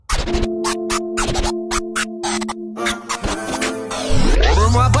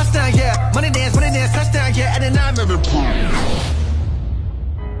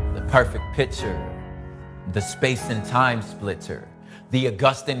The perfect picture, the space and time splitter, the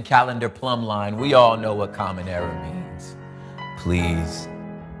Augustan calendar plumb line. We all know what common error means. Please.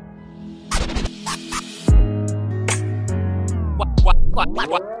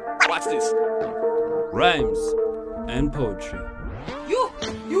 Watch this. Rhymes and poetry. You.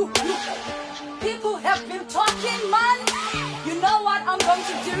 People have been talking, man. You know what I'm going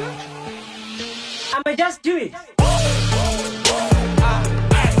to do? I'ma just do it.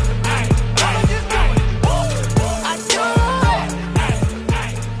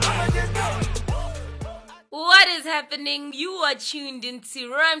 What is happening? You are tuned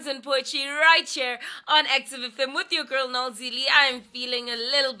into Rhymes and Poetry right here on Active FM with your girl Noelzi. I am feeling a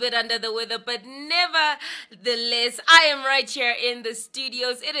little bit under the weather, but nevertheless, I am right here in the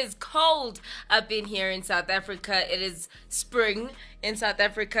studios. It is cold up in here in South Africa. It is spring in South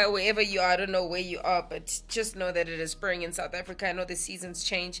Africa, wherever you are. I don't know where you are, but just know that it is spring in South Africa. I know the seasons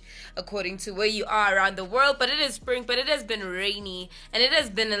change according to where you are around the world, but it is spring, but it has been rainy and it has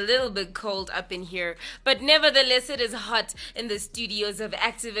been a little bit cold up in here. But nevertheless, it is hot in the studios of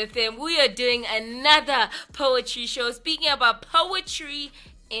Active FM. We are doing another poetry show, speaking about poetry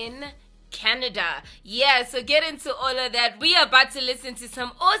in Canada. Yeah, so get into all of that. We are about to listen to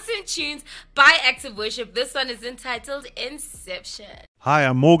some awesome tunes by Active Worship. This one is entitled Inception. Hi,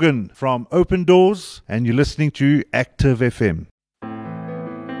 I'm Morgan from Open Doors, and you're listening to Active FM.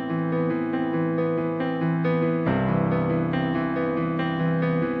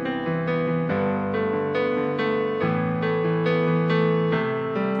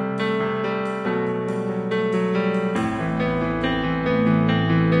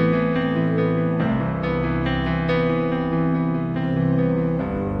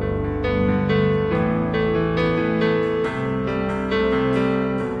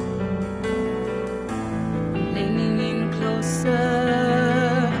 Leaning in closer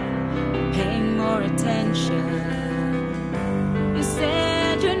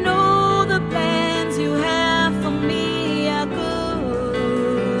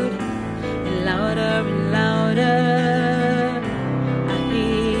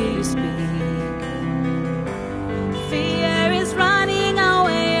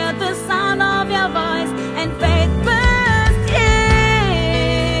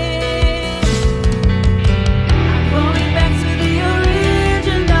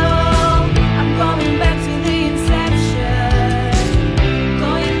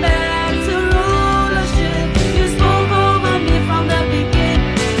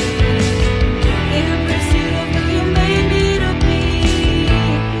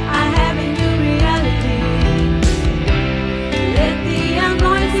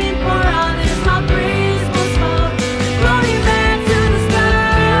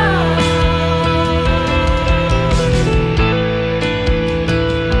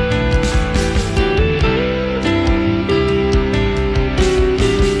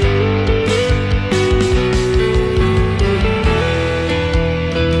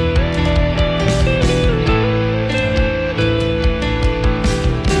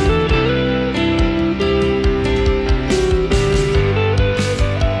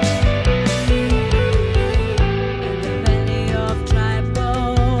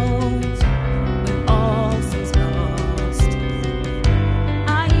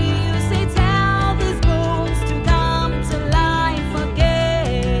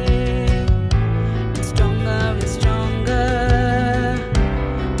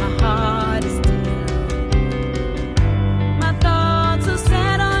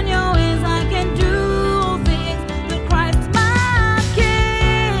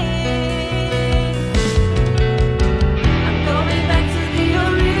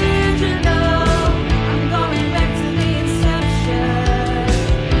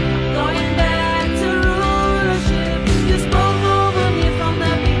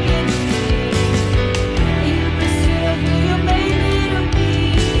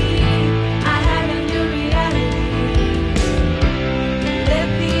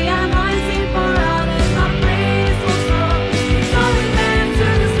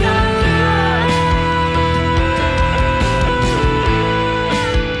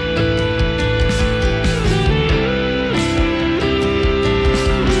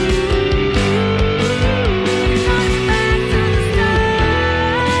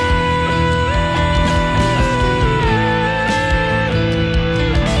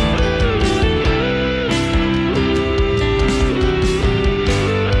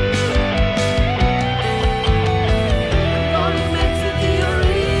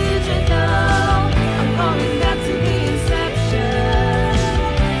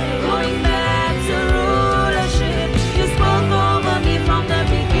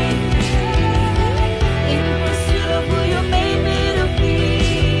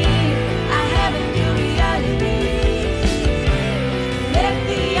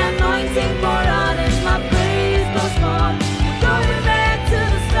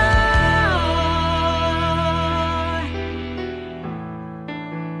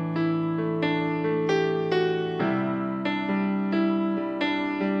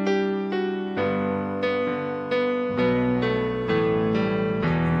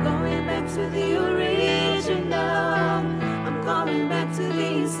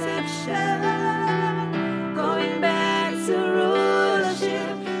inception. Going back to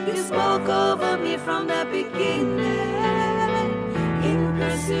rulership, you spoke over me from the beginning. In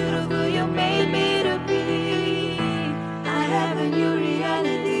pursuit of who you made me to be, I have a new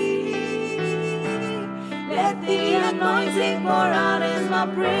reality. Let the anointing pour out as my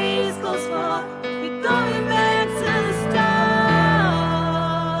praise goes forth. We're going back to the start.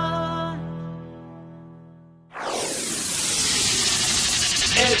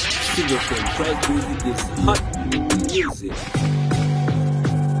 Every single track music is hot music.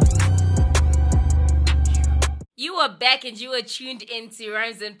 You are back and you are tuned into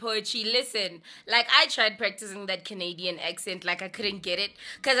Rhymes and Poetry. Listen, like I tried practicing that Canadian accent, like I couldn't get it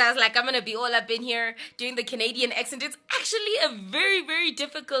because I was like, I'm going to be all up in here doing the Canadian accent. It's actually a very, very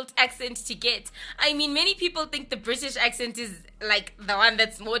difficult accent to get. I mean, many people think the British accent is like the one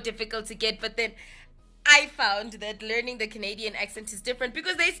that's more difficult to get, but then I found that learning the Canadian accent is different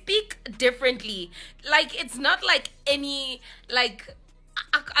because they speak differently. Like, it's not like any, like,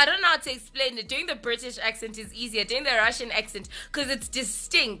 I don't know how to explain it. Doing the British accent is easier. Doing the Russian accent, because it's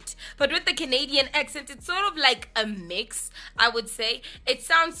distinct. But with the Canadian accent, it's sort of like a mix, I would say. It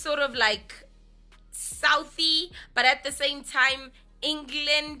sounds sort of like Southie, but at the same time,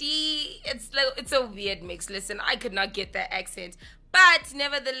 Englandy. It's a weird mix. Listen, I could not get that accent. But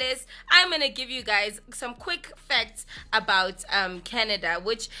nevertheless, I'm going to give you guys some quick facts about Canada,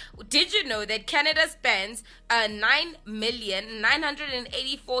 which, did you know that Canada spans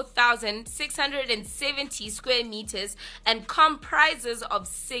 9,984,670 square meters and comprises of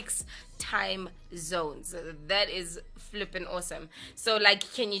 6 time zones? That is flipping awesome. So,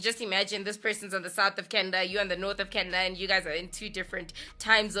 like, can you just imagine this person's on the south of Canada, you're on the north of Canada, and you guys are in 2 different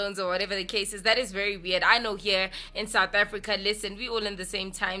time zones or whatever the case is? That is very weird. I know here in South Africa, listen, we all in the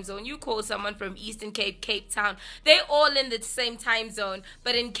same time zone. You call someone from Eastern Cape, Cape Town, they're all in the same time zone.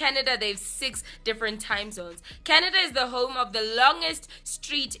 But in Canada, they have 6 different time zones. Canada is the home of the longest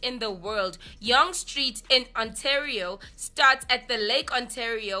street in the world. Yonge Street in Ontario starts at the Lake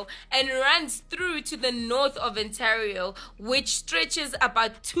Ontario and runs through to the north of Ontario, which stretches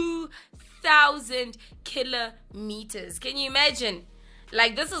about 2,000 kilometers. Can you imagine?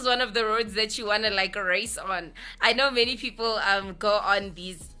 Like, this is one of the roads that you want to, like, race on. I know many people go on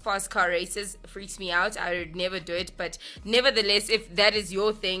these fast car races. It freaks me out. I would never do it. But nevertheless, if that is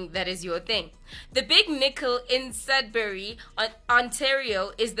your thing, that is your thing. The Big Nickel in Sudbury,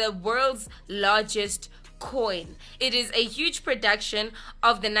 Ontario, is the world's largest coin. It is a huge production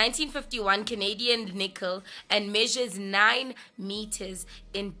of the 1951 Canadian nickel and measures 9 meters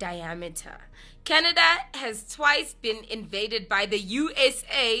in diameter. Canada has twice been invaded by the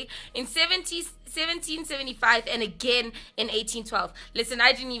USA in 1775 and again in 1812. Listen,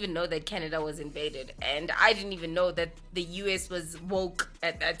 I didn't even know that Canada was invaded, and I didn't even know that the US was woke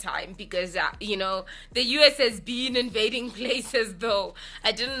at that time because, the US has been invading places, though.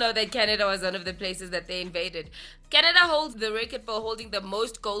 I didn't know that Canada was one of the places that they invaded. Canada holds the record for holding the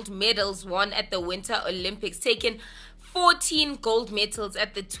most gold medals won at the Winter Olympics, taking 14 gold medals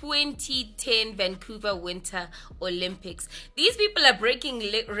at the 2010 Vancouver Winter Olympics. These people are breaking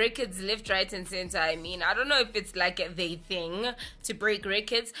records left, right, and center. I mean, I don't know if it's like their thing to break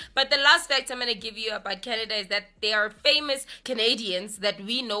records, but the last fact I'm going to give you about Canada is that there are famous Canadians that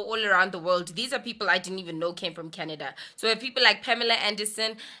we know all around the world. These are people I didn't even know came from Canada. So we have people like Pamela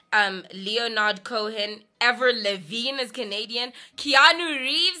Anderson, Leonard Cohen, Avril Lavigne is Canadian, Keanu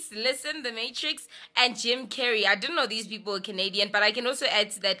Reeves, listen, The Matrix, and Jim Carrey. I didn't know these people were Canadian, but I can also add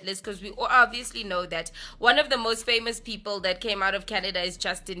to that list because we obviously know that one of the most famous people that came out of Canada is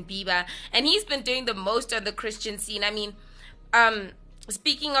Justin Bieber, and he's been doing the most on the Christian scene. I mean,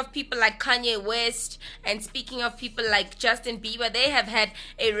 speaking of people like Kanye West and speaking of people like Justin Bieber, they have had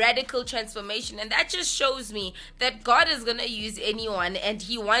a radical transformation, and that just shows me that God is going to use anyone, and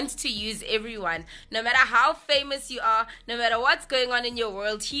he wants to use everyone. No matter how famous you are, no matter what's going on in your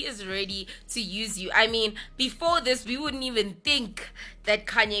world, he is ready to use you. I mean, before this, we wouldn't even think that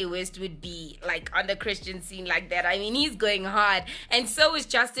Kanye West would be like on the Christian scene like that. I mean, he's going hard, and so is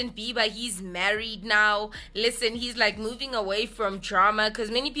Justin Bieber. He's married now. Listen, he's like moving away from drama,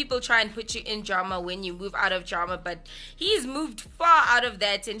 because many people try and put you in drama when you move out of drama, but he's moved far out of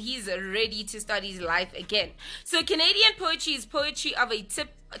that, and he's ready to start his life again. So Canadian poetry is poetry of a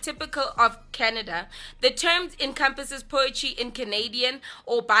typical of Canada. The term encompasses poetry in Canadian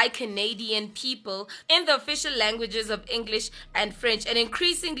or by Canadian people in the official languages of English and French, an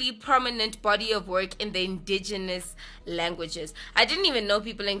increasingly prominent body of work in the indigenous languages. I didn't even know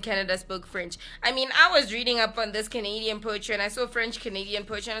people in Canada spoke French. I mean, I was reading up on this Canadian poetry and I saw French Canadian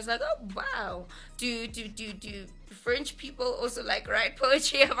poetry and I was like, oh wow, do French people also like write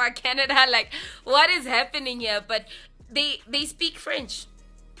poetry about Canada? Like, what is happening here? But they speak French,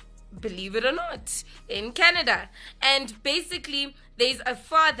 believe it or not, in Canada. And basically there's a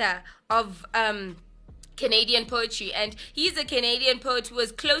father of Canadian poetry, and he's a Canadian poet who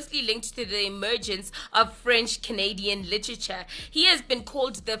was closely linked to the emergence of French Canadian literature. He has been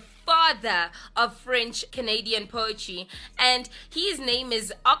called the father of French Canadian poetry, and his name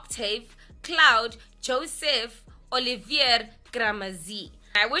is Octave Claude Joseph Olivier Gramazy.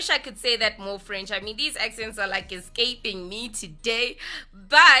 I wish I could say that more French. I mean, these accents are like escaping me today.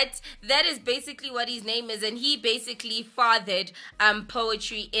 But that is basically what his name is. And he basically fathered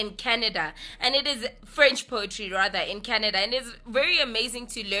poetry in Canada. And it is French poetry, rather, in Canada. And it's very amazing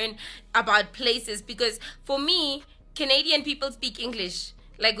to learn about places. Because for me, Canadian people speak English.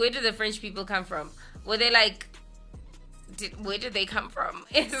 Like, where do the French people come from? Were they like... where did they come from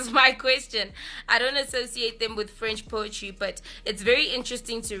is my question. I don't associate them with French poetry, but it's very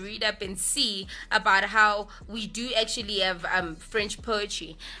interesting to read up and see about how we do actually have French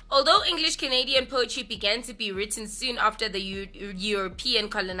poetry. Although English Canadian poetry began to be written soon after the European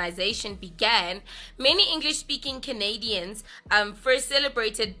colonization began, many English-speaking Canadians first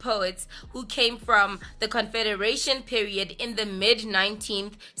celebrated poets who came from the Confederation period in the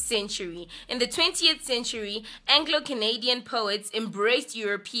mid-19th century. In the 20th century, Anglo-Canadian poets embraced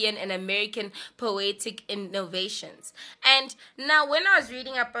European and American poetic innovations. And now when I was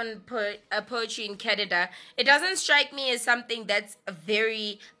reading up on poetry in Canada, it doesn't strike me as something that's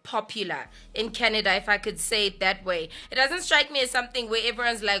very popular in Canada, if I could say it that way. It doesn't strike me as something where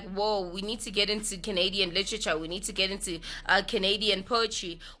everyone's like, whoa, we need to get into Canadian literature, we need to get into Canadian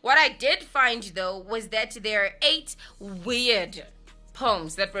poetry. What I did find, though, was that there are 8 weird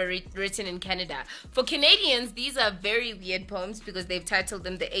poems that were written in Canada. For Canadians, these are very weird poems because they've titled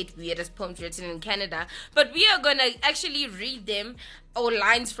them the 8 weirdest poems written in Canada. But we are going to actually read them, or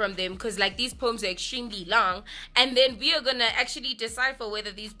lines from them, because like these poems are extremely long, and then we are going to actually decipher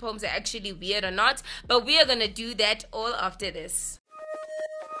whether these poems are actually weird or not. But we are going to do that all after this.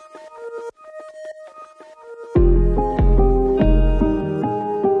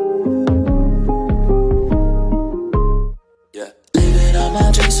 My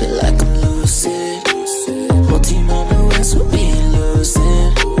drinks feel like I'm lucid. Whole team on the west, we're being lucid.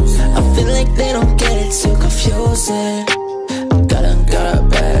 I feel like they don't get it, too confusing. Got a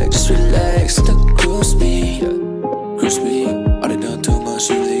bag, just relax, the cruise speed. Cruise speed, all they done too much,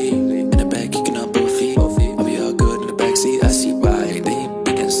 you leave. In the back, kicking up both feet. I'll be all good in the backseat, I see why. They ain't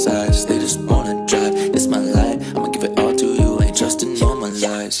big inside, they just wanna drive. It's my life, I'ma give it all to you. Ain't trusting on my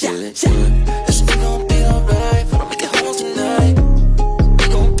lies, yeah. This thing gon' be alright, but I'll make it home tonight.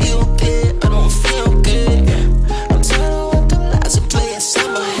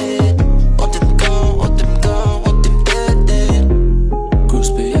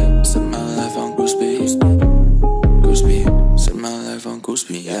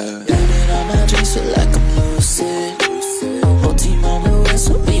 Yeah. Landing on my drinks feel like I'm lucid. Whole team on the west,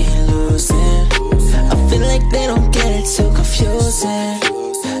 we're being lucid. I feel like they don't get it, too confusing.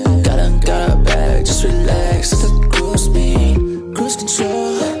 Got a bag, just relax, let the cruise speed. Cruise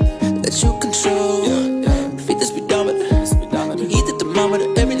control, let you control. Feed the speedometer, eat the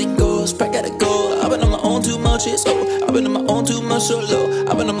thermometer, everything goes. Probably gotta go. I've been on my own too much, it's low. I've been on my own too much, so low.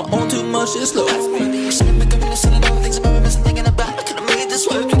 I've been on my own too much, it's low. Shouldn't make a minute, sending all the things about me, thinking about.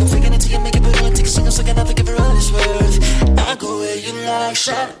 Work. You can fake it until you make it, but only take a single second. I think of it all is worth. I go where you like,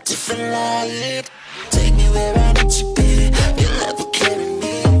 shot a different light. Take me where I need to be. Your love will carry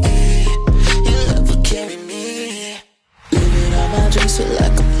me. Your love will carry me. Living on my drinks feel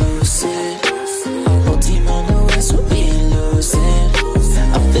like I'm lucid. Whole team on the west, we're being lucid.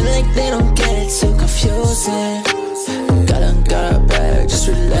 I feel like they don't get it, too confusing. Got a bag, just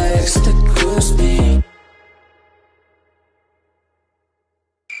relax, let the cruise speed.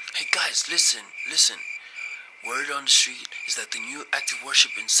 Hey guys, listen. Word on the street is that the new Active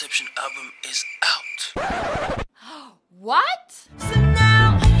Worship Inception album is out. What? So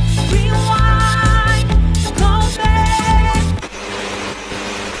now, rewind, go back.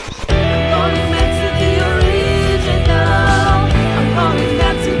 Going back to the original. I'm going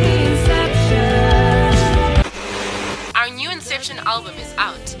back to the inception. Our new Inception album is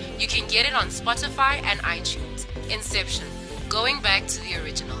out. You can get it on Spotify and iTunes. Inception. Going back to the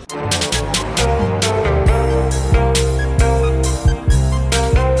original.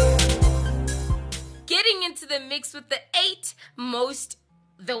 Getting into the mix with the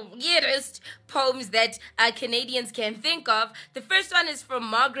the weirdest poems that Canadians can think of. The first one is from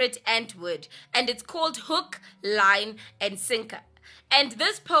Margaret Atwood, and it's called Hook, Line, and Sinker. And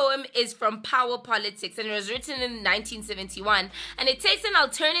this poem is from Power Politics, and it was written in 1971. And it takes an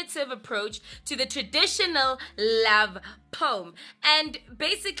alternative approach to the traditional love poem. And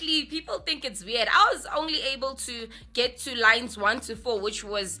basically, people think it's weird. I was only able to get to lines 1 to 4, which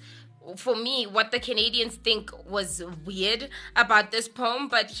was, for me, what the Canadians think was weird about this poem.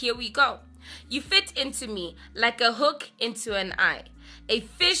 But here we go. You fit into me like a hook into an eye, a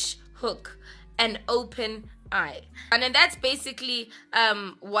fish hook, an open eye. And then that's basically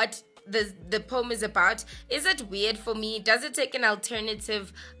what the poem is about. Is it weird for me? Does it take an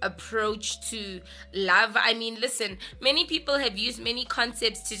alternative approach to love? I mean, listen, many people have used many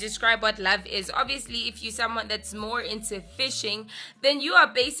concepts to describe what love is. Obviously, if you're someone that's more into fishing, then you are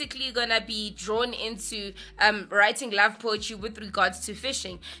basically gonna be drawn into writing love poetry with regards to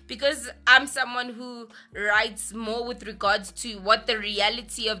fishing, because I'm someone who writes more with regards to what the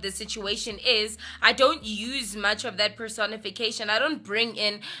reality of the situation is. I don't use much of that personification. I don't bring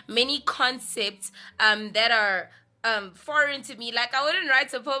in many concepts that are foreign to me. Like, I wouldn't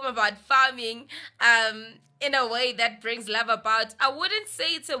write a poem about farming in a way that brings love about. I wouldn't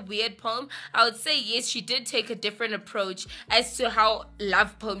say it's a weird poem. I would say, yes, she did take a different approach as to how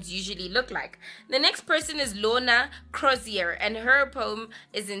love poems usually look like. The next person is Lorna Crozier, and her poem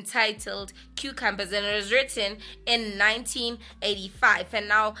is entitled Cucumbers, and it was written in 1985. And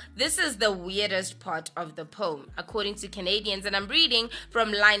now, this is the weirdest part of the poem, according to Canadians, and I'm reading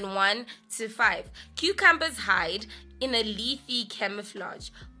from line 1 to 5. Cucumbers hide in a leafy camouflage,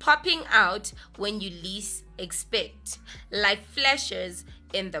 popping out when you least expect, like flashes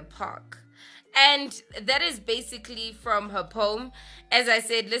in the park. And that is basically from her poem. As I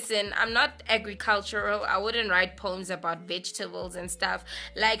said, listen, I'm not agricultural. I wouldn't write poems about vegetables and stuff.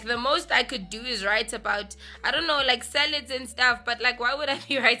 Like, the most I could do is write about, I don't know, like salads and stuff. But like, why would I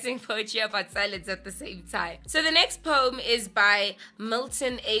be writing poetry about salads at the same time? So the next poem is by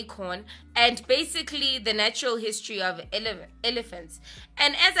Milton Acorn, and basically the natural history of elephants.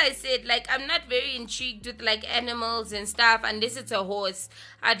 And as I said, like, I'm not very intrigued with like animals and stuff unless it's a horse.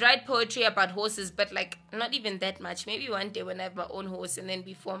 I'd write poetry about horses, but like not even that much. Maybe one day when I have my own horse, and then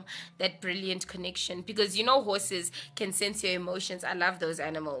we form that brilliant connection, because you know horses can sense your emotions. I love those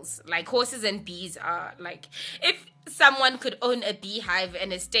animals. Like, horses and bees are like, if someone could own a beehive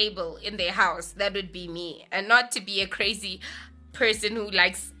and a stable in their house, that would be me. And not to be a crazy person who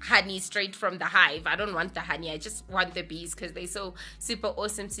likes honey straight from the hive. I don't want the honey. I just want the bees because they're so super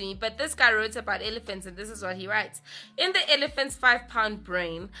awesome to me. But this guy wrote about elephants, and this is what he writes. In the elephant's 5-pound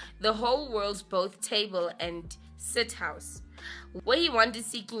brain, the whole world's both table and sit house, where he wandered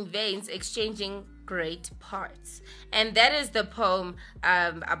seeking veins, exchanging great parts. And that is the poem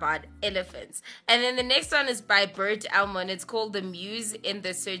about elephants. And then the next one is by Bert Elmon. It's called The Muse in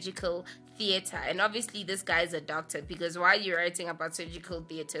the Surgical Theater. And obviously this guy is a doctor, because why are you writing about surgical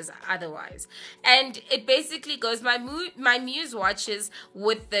theaters otherwise? And it basically goes, my muse watches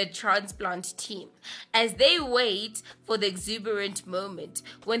with the transplant team as they wait for the exuberant moment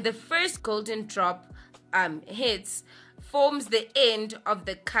when the first golden drop hits, forms the end of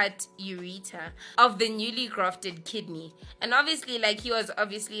the cut ureter of the newly grafted kidney. And obviously, like, he was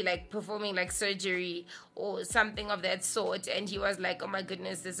obviously like performing like surgery or something of that sort, and he was like, oh my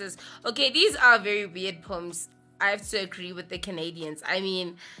goodness, this is okay. These are very weird poems. I have to agree with the Canadians. I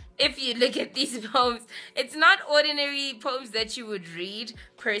mean, if you look at these poems, it's not ordinary poems that you would read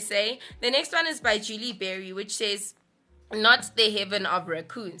per se. The next one is by Julie Berry, which says, not the heaven of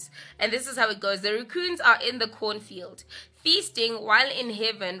raccoons. And this is how it goes. The raccoons are in the cornfield, feasting, while in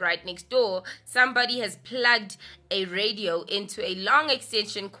heaven right next door, somebody has plugged a radio into a long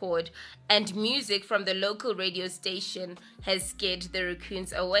extension cord, and music from the local radio station has scared the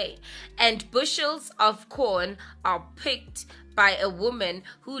raccoons away. And bushels of corn are picked by a woman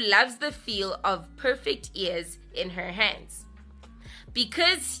who loves the feel of perfect ears in her hands.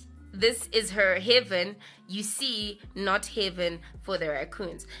 Because this is her heaven, you see, not heaven for the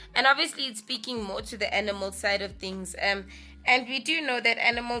raccoons. And obviously it's speaking more to the animal side of things. And we do know that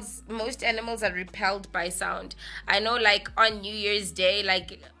most animals are repelled by sound. I know, like, on New Year's Day,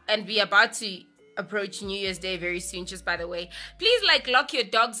 like, and we're about to approach New Year's Day very soon, just by the way. Please lock your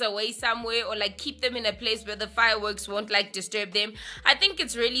dogs away somewhere, or keep them in a place where the fireworks won't disturb them. I think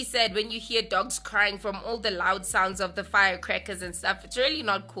it's really sad when you hear dogs crying from all the loud sounds of the firecrackers and stuff. It's really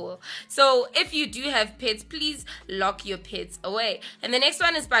not cool. So if you do have pets, please lock your pets away. And the next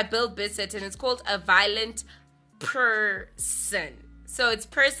one is by Bill Bissett, and it's called A Violent Person. So it's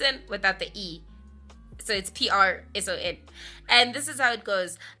person without the E. So it's Person. And this is how it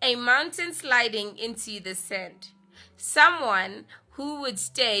goes. A mountain sliding into the sand. Someone who would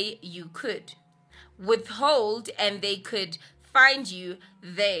stay, you could. Withhold, and they could find you.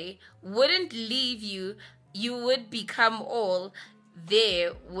 They wouldn't leave you. You would become all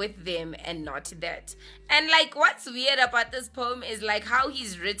there with them and not that. And what's weird about this poem is how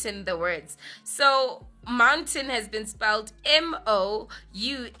he's written the words. So mountain has been spelled Mountin.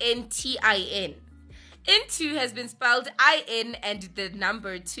 Into has been spelled IN and the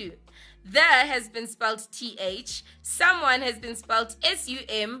number 2. The has been spelled TH. Someone has been spelled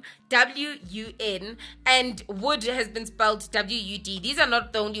SUMWUN. And wood has been spelled WUD. These are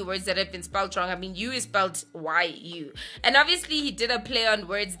not the only words that have been spelled wrong. I mean, U is spelled YU. And obviously, he did a play on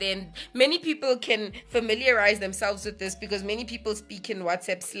words then. Many people can familiarize themselves with this because many people speak in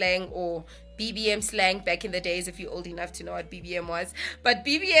WhatsApp slang or BBM slang back in the days, if you're old enough to know what BBM was. But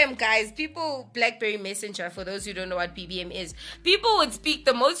BBM, guys, BlackBerry Messenger, for those who don't know what BBM is, people would speak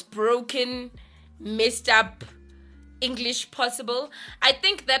the most broken, messed up English possible. I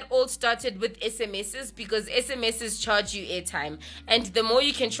think that all started with SMSs because SMSs charge you airtime, and the more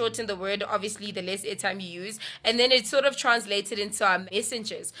you can shorten the word, obviously the less airtime you use, and then it sort of translated into our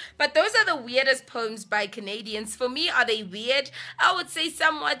messengers. But those are the weirdest poems by Canadians. For me, are they weird? I would say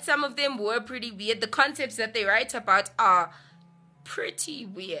somewhat. Some of them were pretty weird. The concepts that they write about are pretty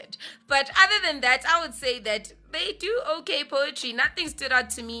weird, but other than that, I would say that they do okay poetry. Nothing stood out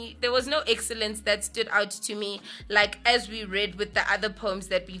to me. There was no excellence that stood out to me, as we read with the other poems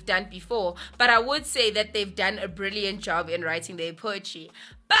that we've done before. But I would say that they've done a brilliant job in writing their poetry.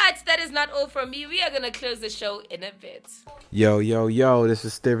 But that is not all from me. We are going to close the show in a bit. Yo, this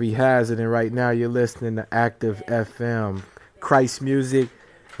is Stevie Hazard, and right now you're listening to Active FM. Christ music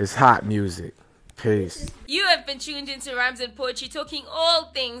is hot music. Peace. You have been tuned into Rhymes and Poetry, talking all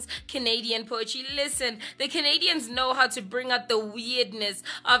things Canadian poetry. Listen, the Canadians know how to bring out the weirdness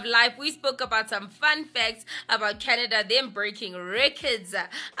of life. We spoke about some fun facts about Canada, them breaking records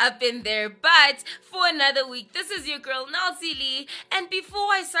up in there. But for another week, this is your girl, Noelzi Lee. And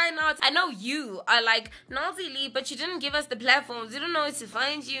before I sign out, I know you are Noelzi Lee, but you didn't give us the platforms. You don't know where to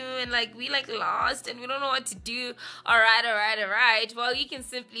find you, and we lost, and we don't know what to do. All right. Well, you can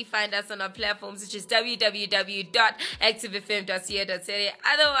simply find us on our platforms, which is www.activefm.ca.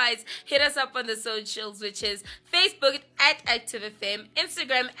 Otherwise, hit us up on the socials, which is Facebook at ActiveFM,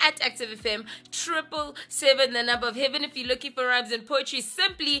 Instagram at ActiveFM, 777, the number of heaven. If you're looking for rhymes and poetry,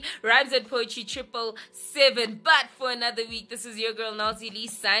 simply rhymes and poetry 777. But for another week, this is your girl Noelzi Lee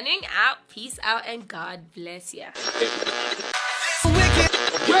signing out. Peace out and God bless ya.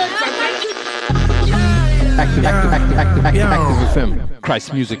 Active FM.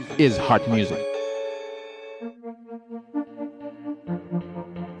 Christ music is heart music.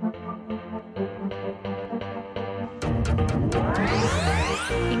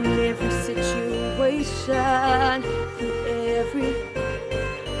 In every situation, through every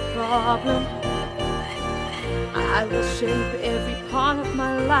problem, I will shape every part of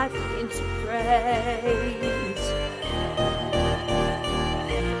my life into praise.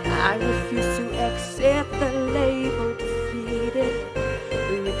 I refuse to accept the label defeated,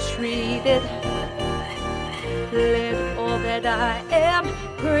 retreated. Let all that I am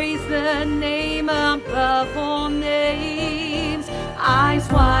praise the name above all names. Eyes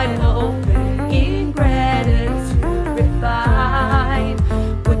wide open in gratitude refined.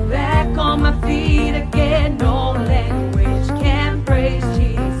 Put back on my feet again. No language can praise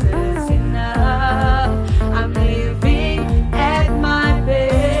Jesus enough. I'm living at my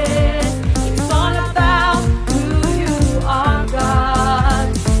best. It's all about who you are,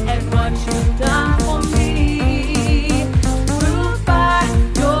 God, and what you've done for me. Moved by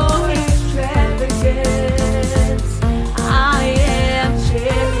your extravagance, I am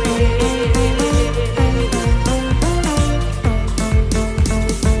cherished.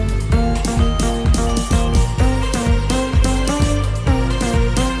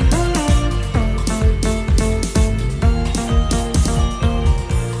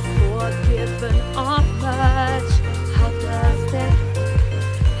 Forgiven of much, how does that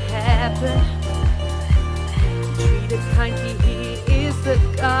happen? Treated kindly, he is the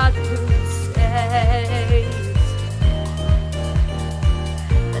God who saves.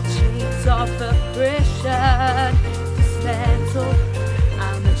 The chains of the bad.